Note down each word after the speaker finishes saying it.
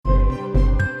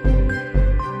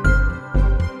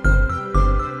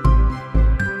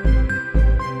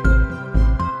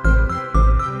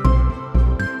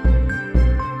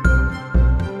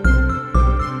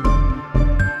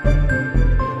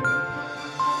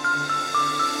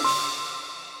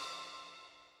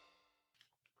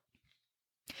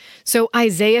So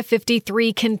Isaiah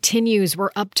 53 continues.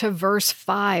 We're up to verse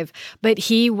 5. But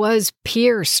he was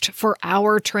pierced for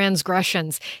our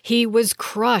transgressions. He was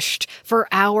crushed for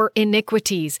our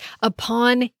iniquities.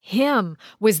 Upon him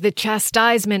was the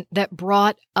chastisement that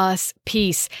brought us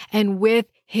peace. And with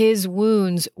his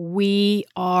wounds, we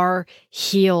are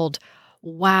healed.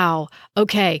 Wow.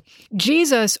 Okay.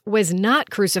 Jesus was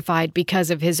not crucified because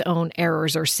of his own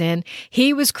errors or sin.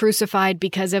 He was crucified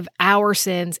because of our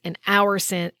sins and our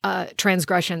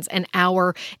transgressions and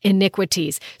our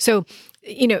iniquities. So,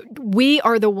 we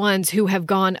are the ones who have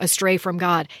gone astray from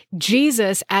God.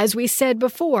 Jesus, as we said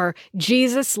before,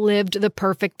 Jesus lived the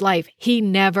perfect life. He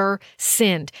never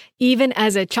sinned. Even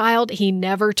as a child, he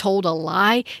never told a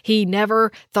lie. He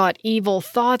never thought evil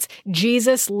thoughts.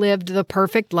 Jesus lived the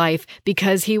perfect life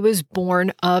because he was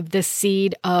born of the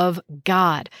seed of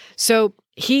God. So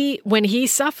when he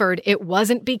suffered, it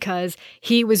wasn't because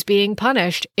he was being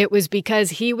punished. It was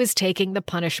because he was taking the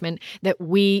punishment that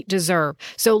we deserve.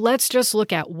 So let's just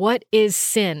look at what is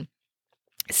sin.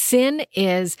 Sin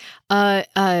is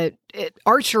a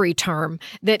archery term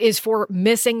that is for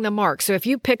missing the mark. So if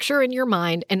you picture in your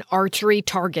mind an archery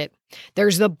target,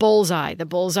 there's the bullseye. The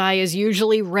bullseye is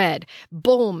usually red.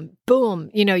 Boom, boom.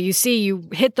 You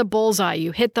hit the bullseye.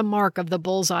 You hit the mark of the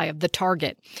bullseye of the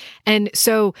target. And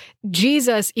so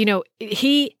Jesus,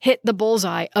 he hit the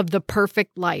bullseye of the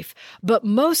perfect life. But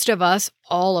most of us,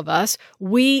 all of us,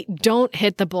 we don't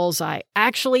hit the bullseye.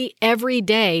 Actually, every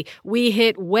day we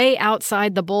hit way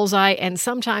outside the bullseye, and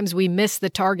sometimes we miss the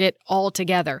target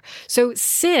altogether. So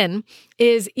sin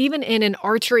is, even in an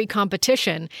archery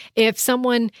competition, if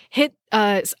someone hit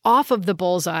off of the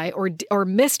bullseye or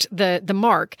missed the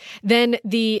mark, then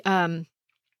the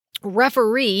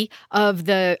referee of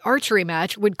the archery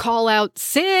match would call out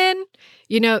sin.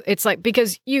 It's like,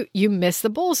 because you miss the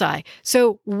bullseye.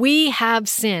 So we have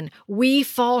sin. We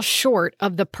fall short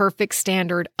of the perfect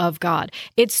standard of God.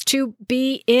 It's to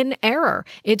be in error.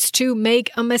 It's to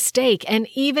make a mistake. And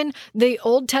even the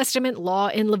Old Testament law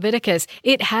in Leviticus,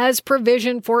 it has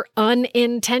provision for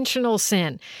unintentional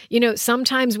sin.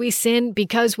 Sometimes we sin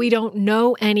because we don't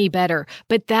know any better,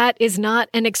 but that is not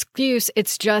an excuse.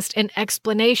 It's just an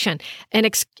explanation. An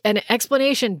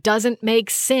explanation doesn't make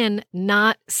sin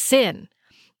not sin.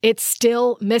 It's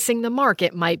still missing the mark.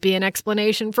 It might be an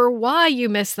explanation for why you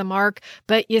missed the mark,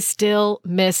 but you still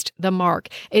missed the mark.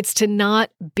 It's to not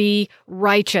be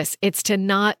righteous. It's to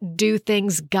not do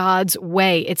things God's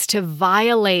way. It's to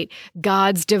violate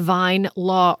God's divine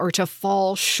law or to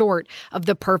fall short of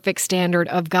the perfect standard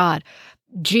of God.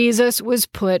 Jesus was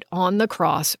put on the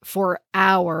cross for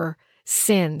our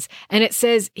sins. And it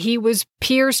says he was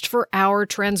pierced for our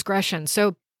transgression.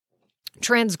 So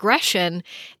transgression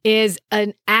is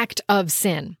an act of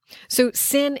sin. So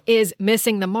sin is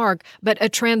missing the mark, but a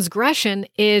transgression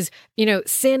is,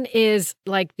 sin is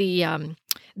like the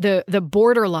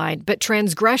borderline, but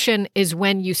transgression is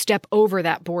when you step over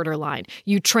that borderline.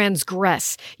 You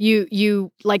transgress.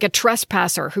 You like a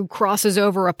trespasser who crosses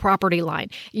over a property line.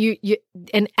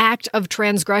 An act of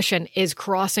transgression is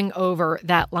crossing over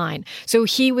that line. So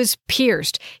he was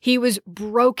pierced. He was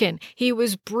broken. He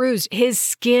was bruised. His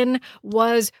skin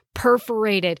was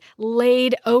perforated,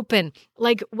 laid open,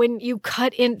 like when you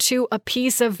cut into a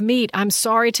piece of meat. I'm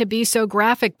sorry to be so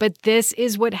graphic, but this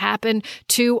is what happened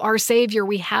to our Savior.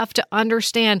 We have to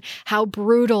understand how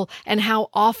brutal and how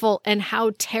awful and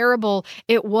how terrible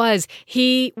it was.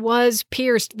 He was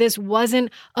pierced. This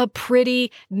wasn't a pretty,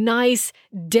 nice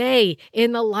day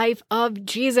in the life of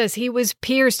Jesus. He was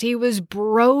pierced. He was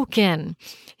broken.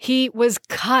 He was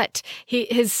cut.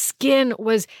 His skin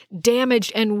was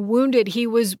damaged and wounded. He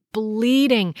was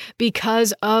bleeding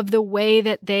because of the way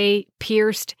that they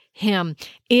pierced him.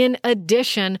 In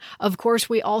addition, of course,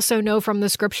 we also know from the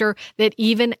scripture that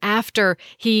even after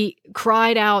he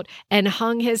cried out and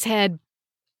hung his head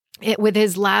with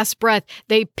his last breath,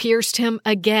 they pierced him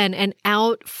again, and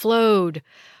out flowed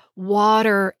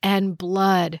water and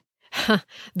blood.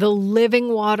 The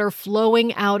living water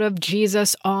flowing out of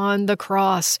Jesus on the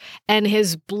cross, and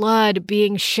his blood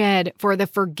being shed for the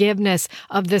forgiveness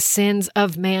of the sins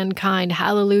of mankind.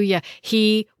 Hallelujah.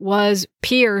 He was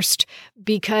pierced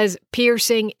because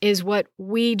piercing is what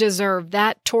we deserve.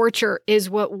 That torture is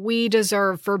what we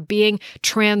deserve for being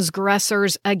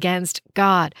transgressors against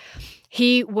God.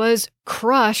 He was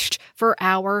crushed for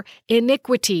our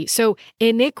iniquity. So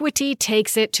iniquity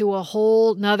takes it to a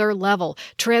whole nother level.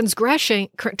 Transgressing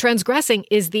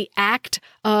is the act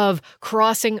of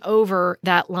crossing over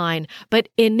that line, but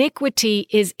iniquity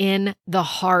is in the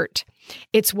heart.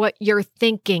 It's what you're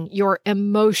thinking, your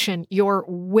emotion, your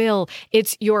will.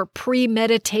 It's your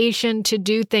premeditation to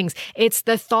do things. It's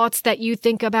the thoughts that you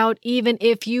think about even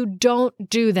if you don't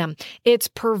do them. It's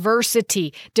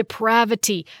perversity,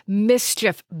 depravity,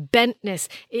 mischief, bentness.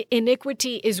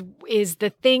 Iniquity is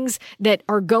the things that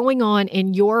are going on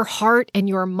in your heart and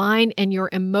your mind and your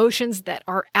emotions that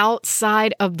are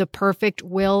outside of the perfect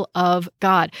will of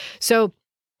God. So,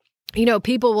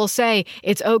 people will say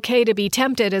it's okay to be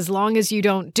tempted as long as you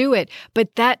don't do it.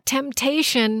 But that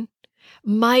temptation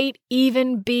might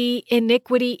even be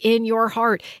iniquity in your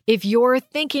heart. If you're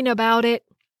thinking about it,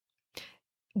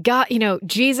 God,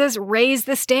 Jesus raised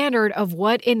the standard of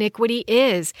what iniquity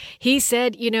is. He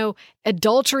said,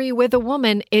 adultery with a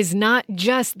woman is not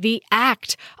just the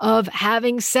act of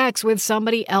having sex with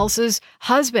somebody else's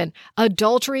husband.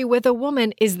 Adultery with a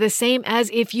woman is the same as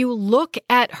if you look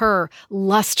at her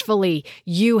lustfully,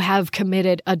 you have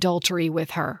committed adultery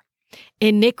with her.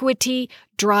 Iniquity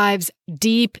drives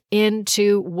deep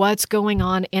into what's going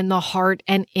on in the heart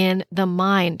and in the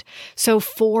mind. So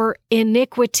for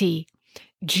iniquity,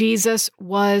 Jesus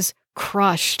was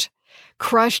crushed.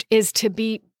 Crushed is to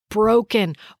be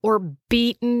broken or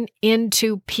beaten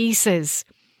into pieces.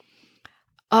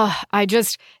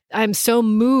 I'm so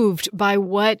moved by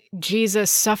what Jesus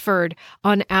suffered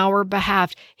on our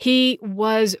behalf. He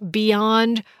was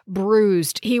beyond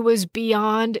bruised. He was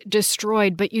beyond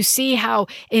destroyed. But you see how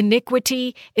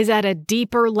iniquity is at a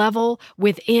deeper level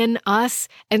within us.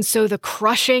 And so the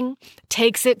crushing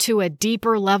takes it to a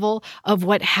deeper level of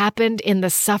what happened in the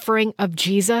suffering of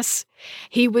Jesus.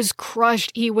 He was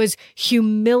crushed. He was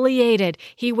humiliated.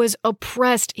 He was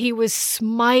oppressed. He was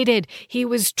smited. He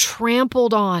was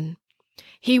trampled on.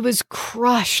 He was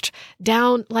crushed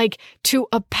down like to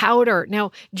a powder.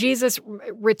 Now, Jesus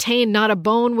retained, not a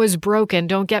bone was broken.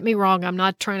 Don't get me wrong. I'm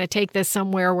not trying to take this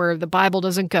somewhere where the Bible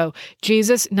doesn't go.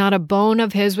 Jesus, not a bone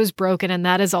of his was broken, and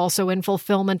that is also in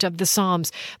fulfillment of the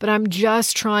Psalms. But I'm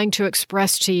just trying to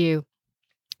express to you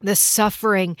the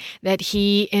suffering that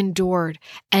he endured.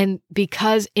 And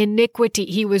because iniquity,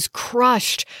 he was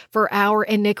crushed for our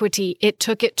iniquity, it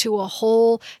took it to a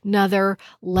whole nother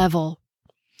level.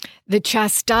 The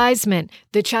chastisement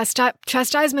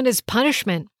is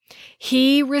punishment.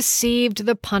 He received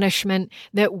the punishment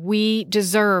that we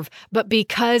deserve. But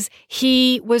because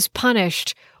he was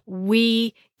punished,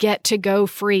 we get to go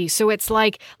free. So it's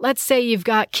like, let's say you've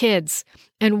got kids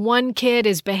and one kid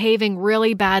is behaving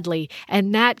really badly.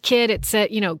 And that kid, it said,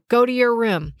 go to your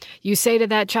room. You say to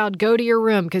that child, go to your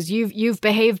room because you've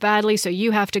behaved badly, so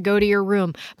you have to go to your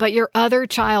room. But your other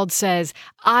child says,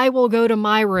 I will go to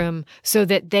my room so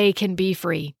that they can be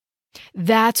free.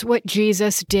 That's what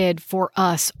Jesus did for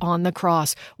us on the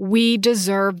cross. We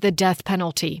deserve the death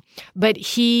penalty, but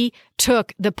he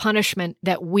took the punishment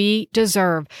that we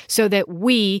deserve so that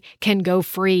we can go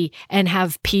free and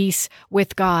have peace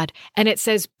with God. And it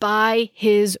says, by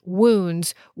his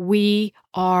wounds, we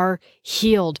are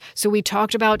healed. So we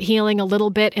talked about healing a little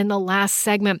bit in the last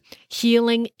segment.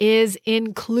 Healing is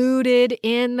included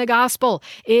in the gospel.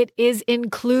 It is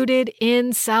included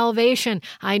in salvation.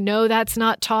 I know that's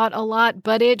not taught a lot,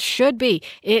 but it should be.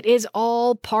 It is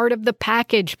all part of the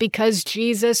package because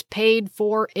Jesus paid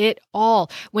for it all.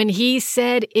 When he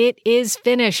said it is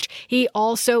finished, he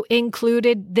also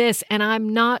included this. And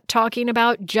I'm not talking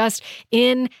about just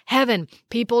in heaven.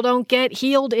 People don't get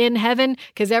healed in heaven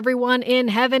because everyone in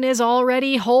heaven is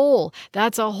already whole.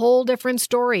 That's a whole different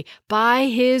story. By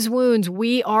his wounds,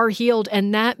 we are healed.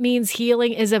 And that means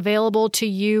healing is available to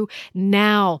you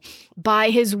now. By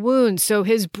his wounds, so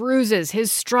his bruises,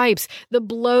 his stripes, the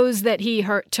blows that he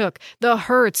took, the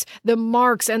hurts, the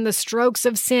marks, and the strokes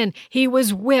of sin, he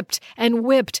was whipped and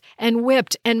whipped and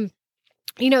whipped. And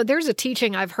there's a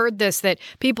teaching, I've heard this, that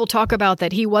people talk about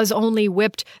that he was only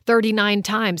whipped 39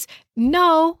 times.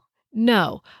 No.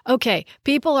 Okay,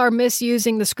 people are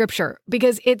misusing the scripture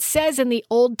because it says in the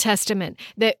Old Testament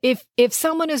that if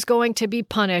someone is going to be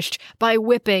punished by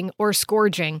whipping or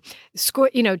scourging,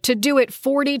 to do it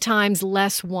 40 times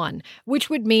less one, which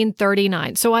would mean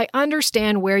 39. So I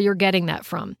understand where you're getting that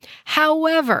from.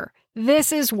 However,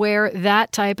 this is where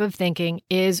that type of thinking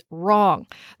is wrong.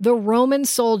 The Roman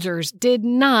soldiers did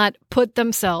not put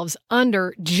themselves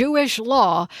under Jewish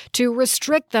law to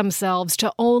restrict themselves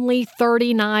to only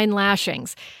 39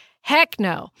 lashings. Heck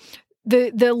no.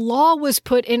 The law was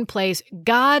put in place.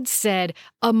 God said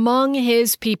among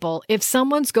his people, if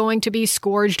someone's going to be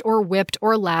scourged or whipped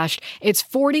or lashed, it's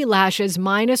 40 lashes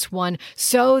minus one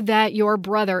so that your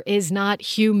brother is not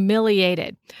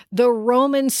humiliated. The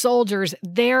Roman soldiers,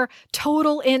 their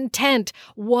total intent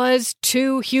was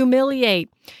to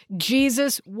humiliate.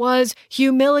 Jesus was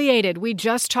humiliated. We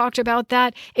just talked about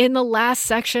that in the last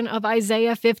section of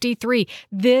Isaiah 53.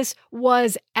 This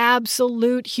was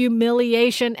absolute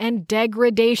humiliation and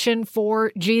degradation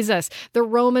for Jesus. The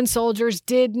Roman soldiers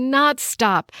did not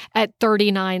stop at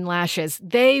 39 lashes.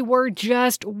 They were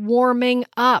just warming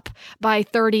up by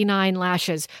 39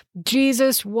 lashes.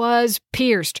 Jesus was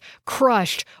pierced,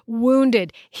 crushed,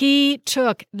 wounded. He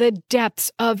took the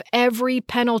depths of every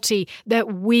penalty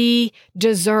that we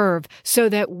deserve so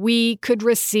that we could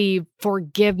receive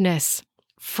forgiveness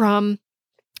from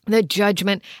the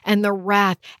judgment and the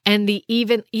wrath and the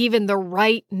even the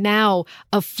right now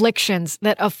afflictions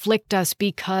that afflict us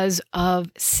because of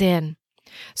sin.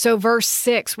 So verse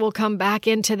 6, we'll come back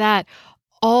into that.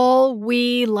 All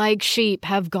we like sheep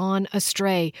have gone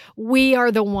astray. We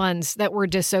are the ones that were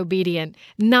disobedient,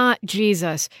 not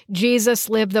Jesus. Jesus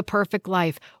lived the perfect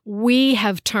life. We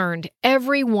have turned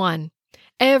everyone,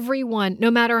 no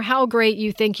matter how great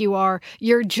you think you are,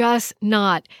 you're just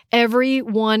not. Every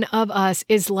one of us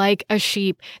is like a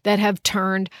sheep that have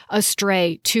turned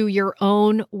astray to your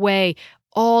own way.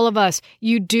 All of us,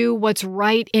 you do what's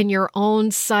right in your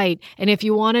own sight. And if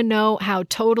you want to know how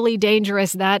totally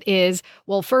dangerous that is,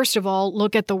 well, first of all,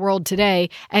 look at the world today.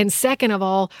 And second of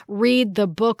all, read the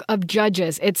book of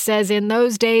Judges. It says in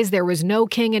those days, there was no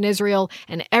king in Israel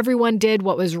and everyone did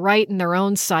what was right in their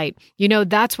own sight. You know,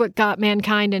 that's what got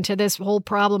mankind into this whole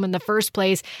problem in the first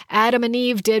place. Adam and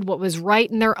Eve did what was right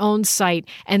in their own sight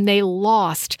and they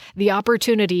lost the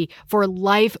opportunity for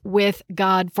life with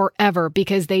God forever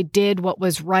because they did what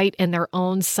was right in their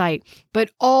own sight. But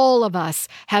all of us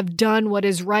have done what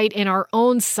is right in our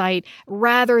own sight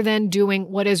rather than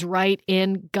doing what is right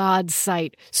in God's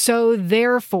sight. So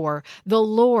therefore, the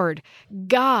Lord,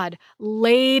 God,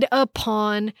 laid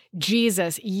upon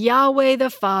Jesus, Yahweh the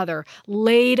Father,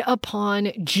 laid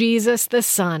upon Jesus the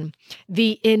Son,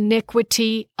 the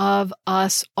iniquity of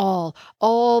us all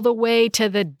the way to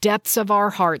the depths of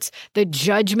our hearts. The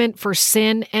judgment for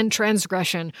sin and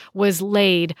transgression was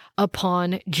laid upon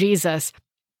Jesus.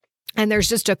 And there's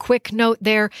just a quick note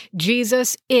there.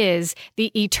 Jesus is the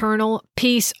eternal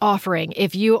peace offering.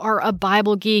 If you are a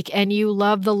Bible geek and you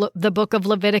love the book of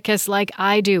Leviticus like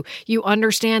I do, you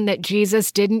understand that Jesus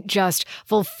didn't just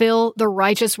fulfill the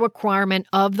righteous requirement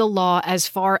of the law as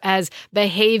far as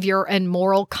behavior and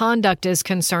moral conduct is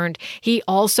concerned. He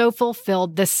also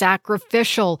fulfilled the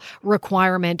sacrificial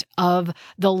requirement of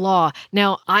the law.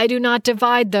 Now, I do not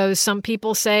divide those. Some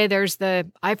people say there's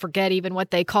I forget even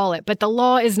what they call it, but the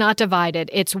law is not divided.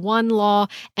 It's one law.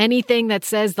 Anything that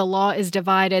says the law is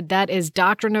divided, that is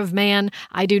doctrine of man.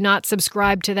 I do not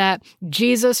subscribe to that.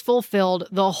 Jesus fulfilled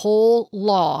the whole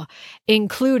law,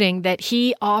 including that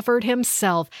he offered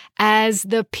himself as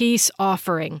the peace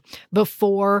offering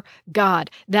before God.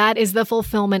 That is the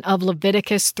fulfillment of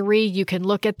Leviticus 3. You can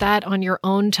look at that on your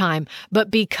own time.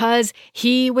 But because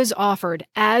he was offered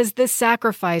as the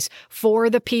sacrifice for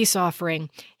the peace offering,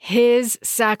 his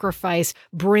sacrifice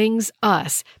brings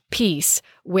us peace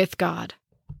with God.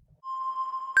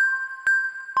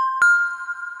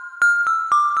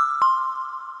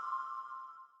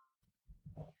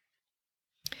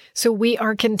 So we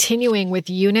are continuing with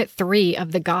Unit 3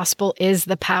 of The Gospel is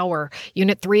the Power.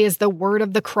 Unit 3 is the word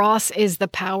of the cross is the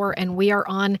power, and we are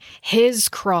on his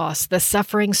cross, the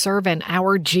suffering servant,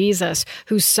 our Jesus,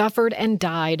 who suffered and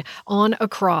died on a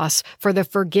cross for the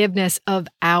forgiveness of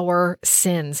our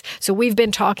sins. So we've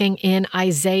been talking in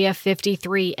Isaiah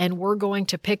 53, and we're going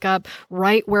to pick up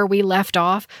right where we left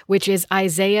off, which is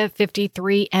Isaiah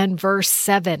 53 and verse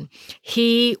 7.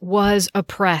 He was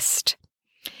oppressed.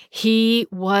 He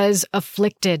was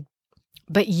afflicted,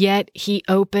 but yet he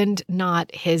opened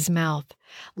not his mouth.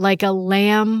 Like a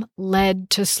lamb led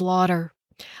to slaughter,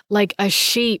 like a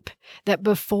sheep that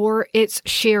before its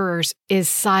shearers is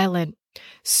silent,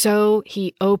 so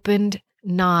he opened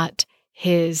not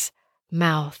his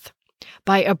mouth.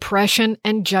 By oppression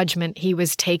and judgment he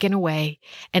was taken away.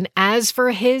 And as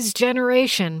for his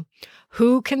generation,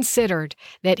 who considered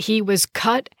that he was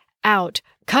cut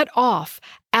off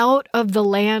out of the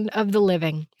land of the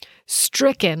living,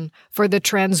 stricken for the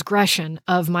transgression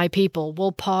of my people.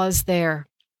 We'll pause there.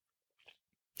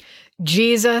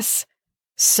 Jesus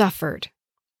suffered.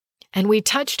 And we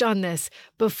touched on this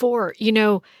before. You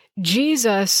know,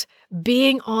 Jesus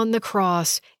being on the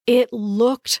cross, it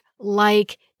looked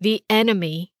like the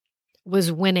enemy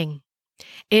was winning.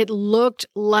 It looked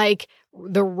like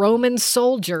the Roman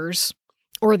soldiers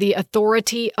or the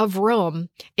authority of Rome,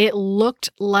 it looked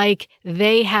like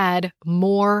they had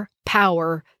more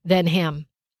power than him.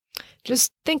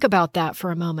 Just think about that for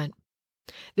a moment.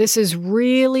 This is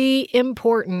really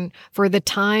important for the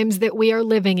times that we are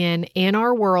living in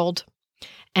our world,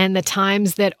 and the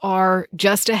times that are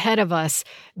just ahead of us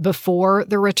before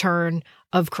the return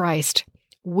of Christ.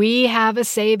 We have a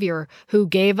Savior who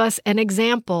gave us an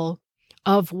example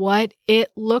of what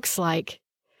it looks like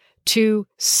to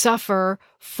suffer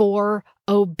for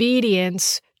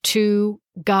obedience to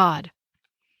God.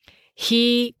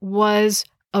 He was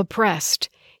oppressed.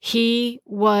 He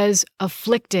was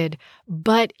afflicted,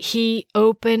 but he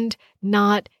opened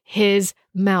not his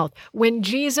mouth. When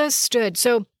Jesus stood,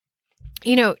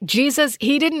 Jesus,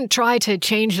 he didn't try to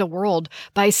change the world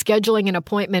by scheduling an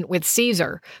appointment with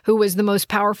Caesar, who was the most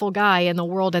powerful guy in the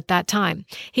world at that time.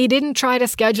 He didn't try to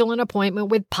schedule an appointment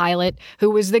with Pilate,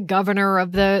 who was the governor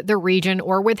of the region,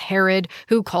 or with Herod,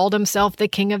 who called himself the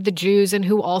king of the Jews and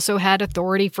who also had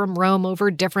authority from Rome over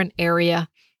a different area.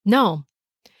 No,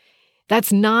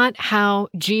 that's not how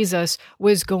Jesus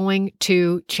was going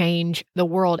to change the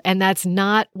world. And that's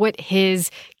not what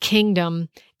his kingdom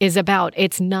is about.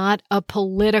 It's not a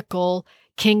political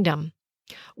kingdom.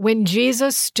 When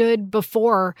Jesus stood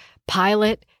before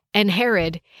Pilate and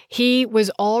Herod, he was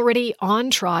already on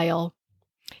trial.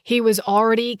 He was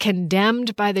already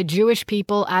condemned by the Jewish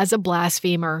people as a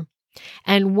blasphemer.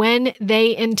 And when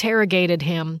they interrogated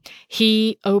him,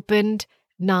 he opened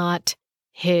not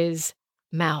his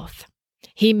mouth.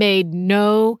 He made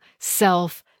no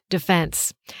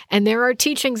self-defense. And there are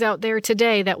teachings out there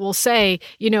today that will say,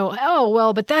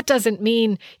 but that doesn't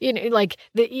mean, like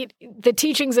the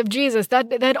teachings of Jesus,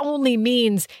 that only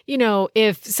means,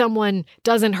 if someone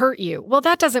doesn't hurt you. Well,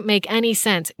 that doesn't make any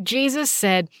sense. Jesus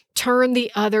said, turn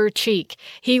the other cheek.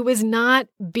 He was not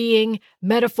being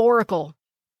metaphorical.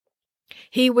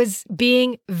 He was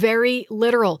being very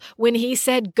literal. When he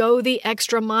said, go the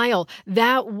extra mile,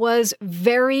 that was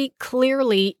very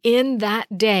clearly in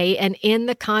that day and in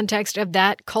the context of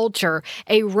that culture.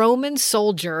 A Roman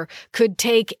soldier could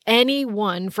take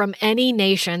anyone from any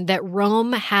nation that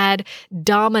Rome had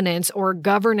dominance or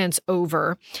governance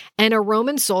over, and a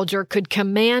Roman soldier could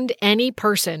command any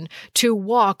person to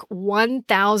walk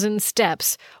 1,000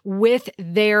 steps with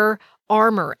their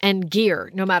armor and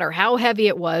gear. No matter how heavy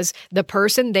it was, the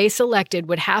person they selected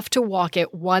would have to walk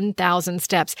it 1,000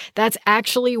 steps. That's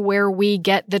actually where we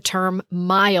get the term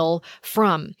mile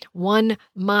from, 1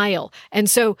 mile. And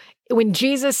so when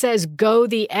Jesus says, go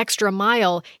the extra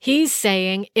mile, he's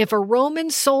saying if a Roman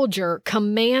soldier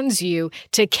commands you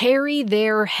to carry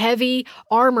their heavy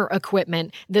armor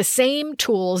equipment, the same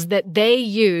tools that they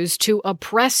use to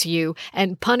oppress you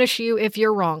and punish you if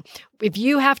you're wrong, if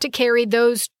you have to carry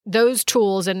those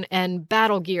tools and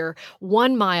battle gear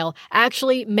 1 mile,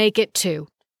 actually make it 2.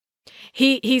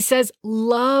 He says,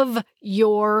 love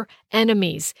your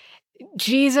enemies.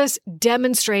 Jesus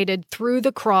demonstrated through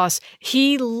the cross,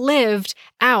 he lived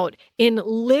out in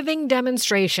living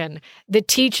demonstration the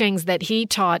teachings that he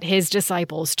taught his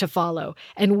disciples to follow.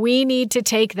 And we need to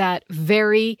take that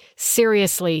very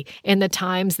seriously in the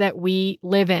times that we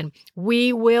live in.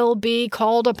 We will be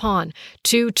called upon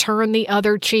to turn the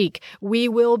other cheek. We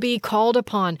will be called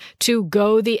upon to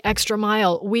go the extra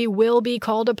mile. We will be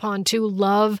called upon to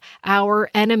love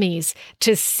our enemies,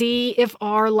 to see if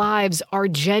our lives are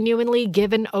genuinely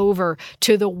given over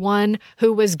to the one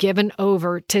who was given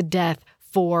over to death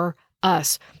for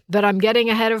us. But I'm getting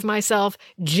ahead of myself.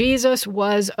 Jesus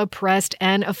was oppressed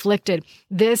and afflicted.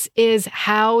 This is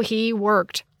how he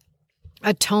worked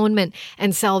atonement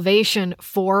and salvation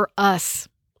for us.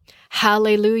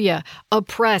 Hallelujah.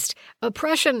 Oppressed.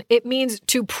 Oppression, it means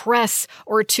to press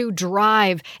or to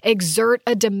drive, exert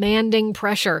a demanding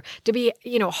pressure, to be,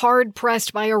 hard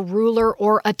pressed by a ruler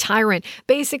or a tyrant.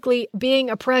 Basically, being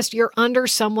oppressed, you're under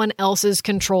someone else's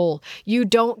control. You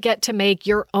don't get to make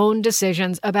your own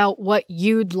decisions about what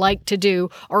you'd like to do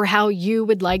or how you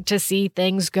would like to see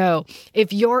things go.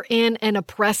 If you're in an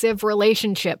oppressive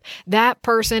relationship, that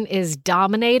person is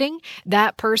dominating.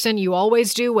 That person, you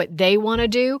always do what they want to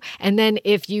do. And then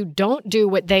if you don't do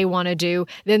what they want to do,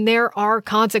 then there are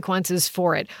consequences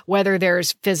for it, whether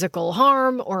there's physical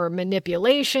harm or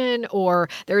manipulation or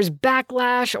there's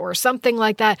backlash or something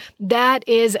like that. That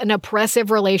is an oppressive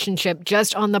relationship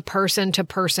just on the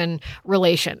person-to-person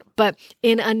relation. But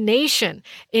in a nation,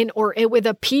 with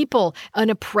a people,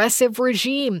 an oppressive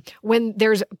regime, when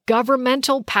there's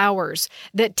governmental powers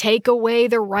that take away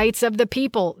the rights of the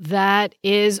people, that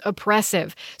is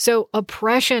oppressive. So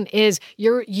oppression is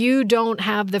you don't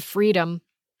have the freedom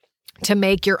to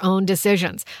make your own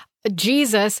decisions.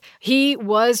 Jesus, he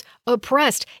was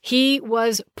oppressed. He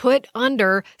was put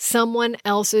under someone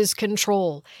else's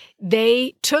control.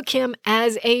 They took him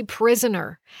as a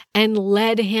prisoner. and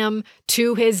led him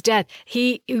to his death.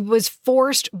 He was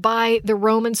forced by the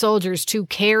Roman soldiers to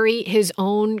carry his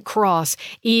own cross,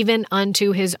 even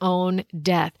unto his own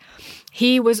death.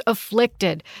 He was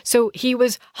afflicted. So he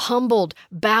was humbled,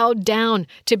 bowed down,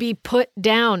 to be put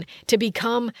down, to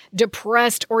become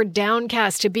depressed or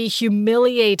downcast, to be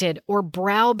humiliated or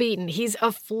browbeaten. He's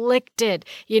afflicted.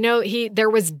 There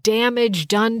was damage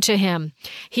done to him.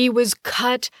 He was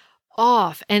cut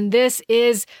off. And this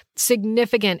is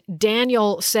significant.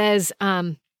 Daniel says,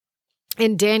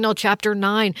 in Daniel chapter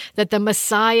 9, that the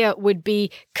Messiah would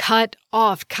be cut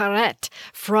off, karet,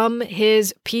 from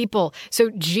his people.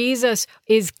 So Jesus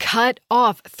is cut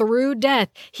off through death.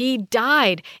 He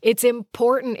died. It's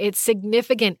important. It's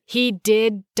significant. He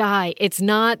did die. It's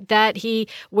not that he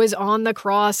was on the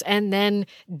cross and then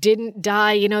didn't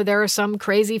die. There are some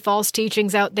crazy false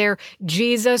teachings out there.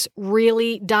 Jesus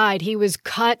really died. He was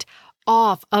cut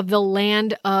off of the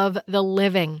land of the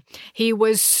living. He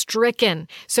was stricken.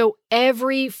 So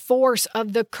every force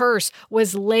of the curse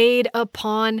was laid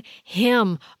upon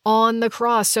him on the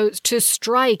cross. So to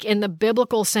strike in the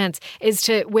biblical sense is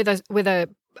to with a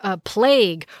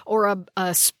plague or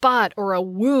a spot or a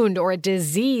wound or a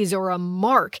disease or a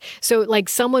mark. So like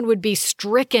someone would be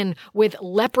stricken with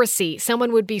leprosy.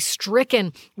 Someone would be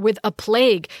stricken with a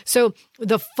plague. So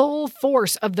the full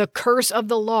force of the curse of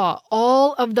the law,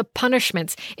 all of the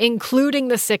punishments, including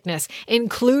the sickness,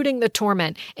 including the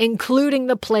torment, including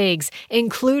the plagues,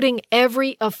 including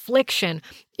every affliction,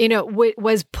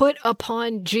 was put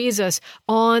upon Jesus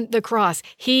on the cross.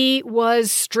 He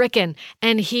was stricken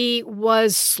and he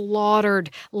was slaughtered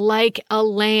like a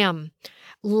lamb,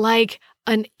 like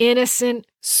an innocent,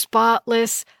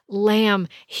 spotless lamb.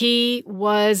 He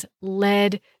was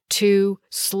led to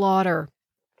slaughter.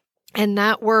 And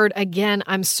that word, again,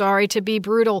 I'm sorry to be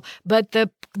brutal, but the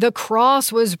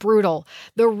cross was brutal.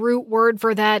 The root word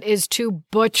for that is to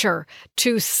butcher,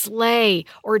 to slay,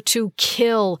 or to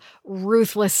kill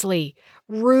ruthlessly.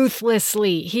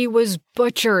 Ruthlessly. He was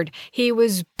butchered. He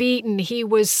was beaten. He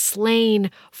was slain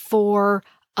for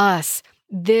us.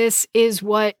 This is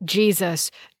what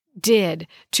Jesus did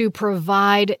to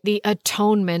provide the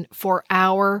atonement for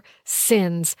our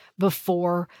sins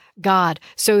before God.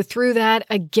 So through that,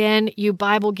 again, you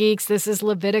Bible geeks, this is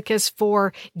Leviticus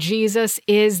 4. Jesus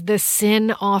is the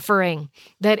sin offering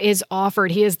that is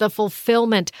offered. He is the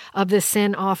fulfillment of the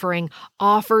sin offering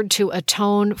offered to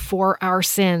atone for our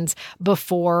sins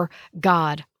before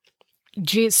God.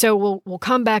 So we'll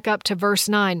come back up to verse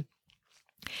 9.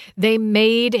 They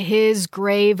made his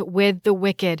grave with the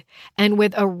wicked and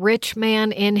with a rich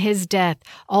man in his death,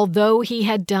 although he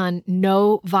had done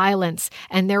no violence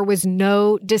and there was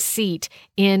no deceit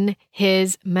in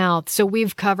his mouth. So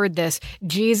we've covered this.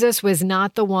 Jesus was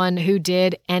not the one who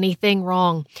did anything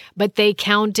wrong, but they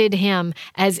counted him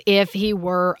as if he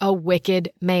were a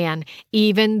wicked man,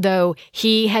 even though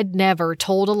he had never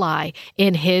told a lie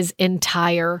in his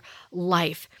entire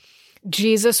life.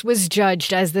 Jesus was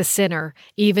judged as the sinner,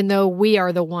 even though we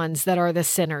are the ones that are the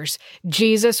sinners.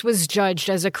 Jesus was judged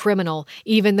as a criminal,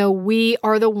 even though we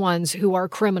are the ones who are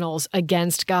criminals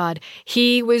against God.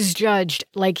 He was judged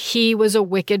like he was a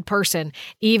wicked person,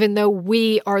 even though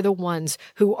we are the ones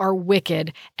who are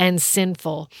wicked and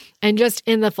sinful. And just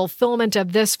in the fulfillment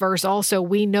of this verse also,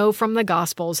 we know from the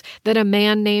Gospels that a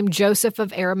man named Joseph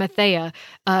of Arimathea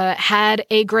had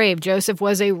a grave. Joseph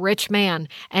was a rich man,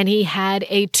 and he had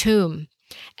a tomb.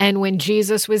 And when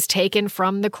Jesus was taken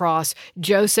from the cross,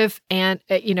 Joseph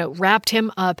wrapped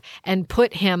him up and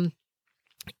put him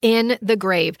in the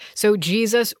grave. So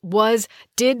Jesus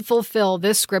did fulfill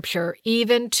this scripture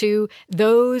even to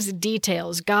those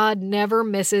details. God never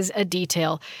misses a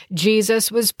detail. Jesus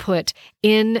was put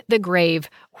in the grave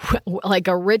like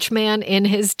a rich man in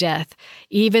his death,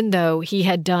 even though he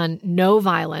had done no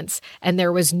violence and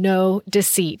there was no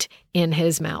deceit in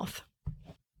his mouth.